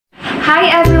Hi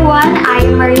everyone, I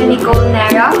am Maria Nicole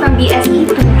Nera from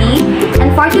BSE 2D,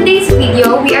 and for today's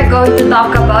video, we are going to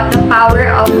talk about the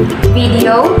power of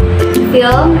video,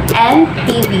 film, and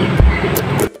TV.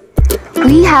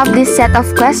 We have this set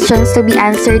of questions to be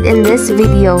answered in this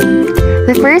video.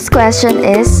 The first question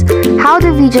is, how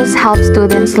do videos help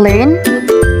students learn?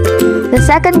 The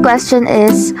second question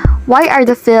is, why are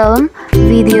the film,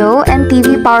 video, and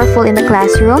TV powerful in the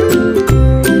classroom?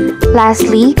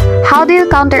 Lastly, how do you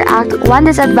counteract one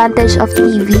disadvantage of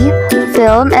TV,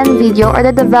 film, and video or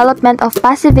the development of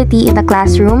passivity in the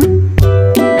classroom?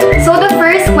 So the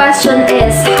first question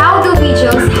is, how do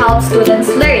videos help students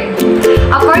learn?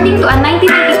 According to a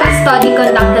 1982 study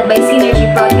conducted by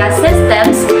Synergy Broadcast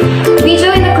Systems,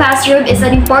 video in the classroom is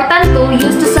an important tool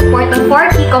used to support the four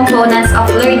key components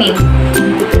of learning.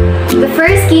 The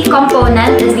first key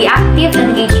component is the active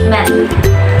engagement.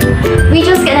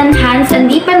 Videos can enhance and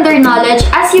deepen their knowledge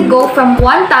as you go from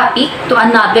one topic to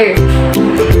another.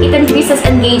 It increases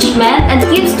engagement and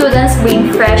keeps students'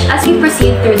 brain fresh as we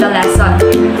proceed through the lesson.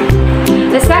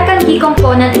 The second key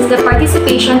component is the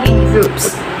participation in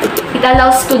groups. It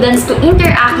allows students to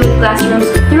interact with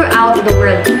classrooms throughout the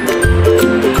world.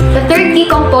 The third key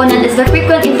component is the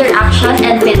frequent interaction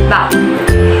and feedback.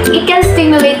 It can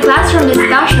stimulate classroom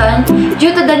discussion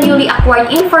due to the newly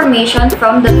acquired information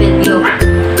from the video.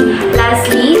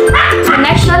 Lastly,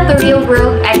 connection to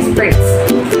real-world experts.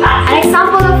 An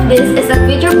example of this is a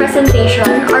video presentation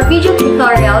or video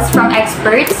tutorials from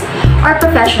experts or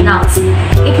professionals.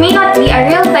 It may not be a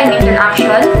real-time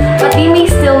interaction, but they may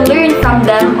still learn from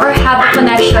them or have a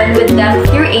connection with them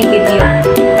through a video.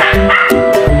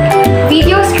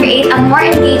 Videos create a more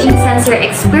engaging sensory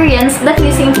experience than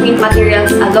using print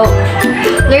materials alone.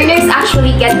 Learners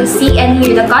actually get to see and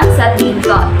hear the concept being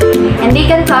taught, and they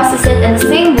can process it in the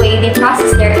same way they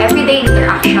process their everyday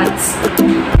interactions.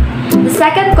 The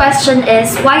second question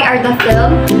is, why are the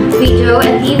film, video,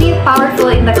 and TV powerful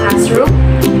in the classroom?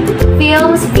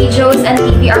 Films, videos, and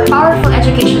TV are powerful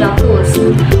educational tools.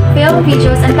 Film,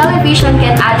 videos, and television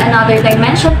can add another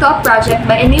dimension to a project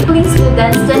by enabling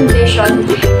students to envision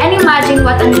and imagine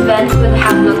what an event would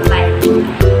have looked like.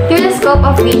 Through the scope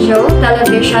of video,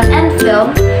 television, and film,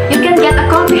 you can get a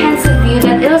comprehensive view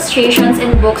that illustrations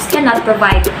in books cannot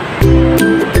provide.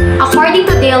 According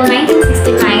to Dale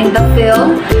 1969, the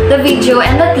film, the video,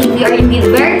 and the TV are indeed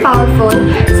very powerful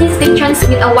since they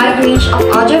transmit a wide range of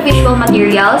audiovisual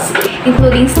materials,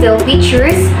 including still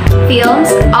pictures,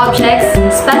 films, objects,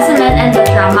 specimen, and the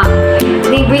drama.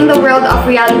 They bring the world of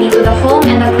reality to the home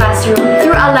and the classroom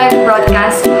through a live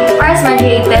broadcast or as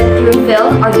mediated through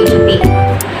film or videotape.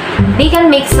 They can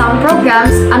make some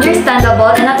programs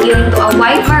understandable and appealing to a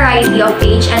wide variety of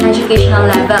age and educational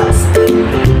levels.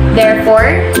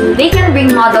 Therefore, they can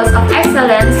bring models of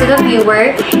excellence to the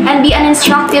viewer and be an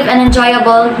instructive and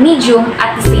enjoyable medium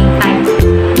at the same time.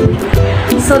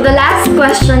 So the last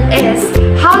question is,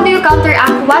 how do you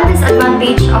counteract one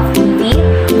disadvantage of TV,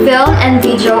 film, and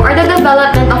video or the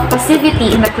development of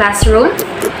passivity in the classroom?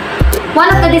 One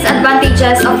of the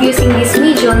disadvantages of using these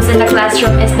mediums in the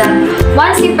classroom is that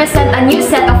once you present a new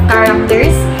set of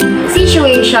characters,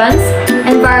 situations,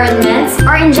 environments,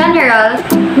 or in general,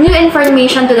 new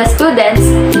information to the students,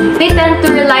 they tend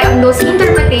to rely on those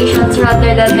interpretations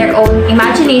rather than their own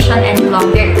imagination any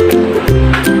longer.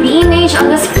 The image on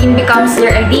the screen becomes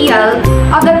their ideal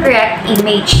of the correct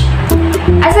image.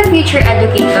 As a future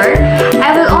educator,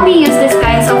 I will only use these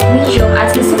kinds of medium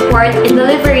as a support in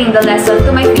delivering the lesson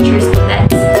to my future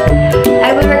students.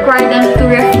 I will require them to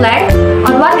reflect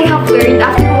on what they have learned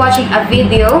after watching a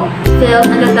video, film,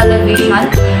 and the television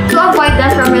to avoid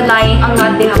them from relying on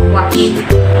what they have watched.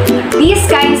 These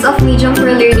kinds of medium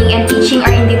for learning and teaching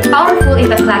are indeed powerful in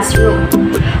the classroom.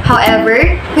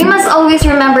 However, we must always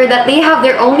remember that they have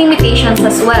their own limitations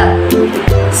as well.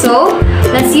 So,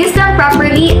 let's use them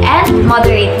properly and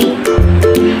moderately.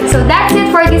 So that's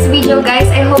it for this video, guys.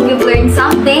 I hope you've learned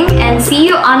something and see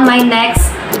you on my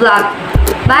next vlog.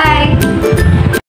 Bye!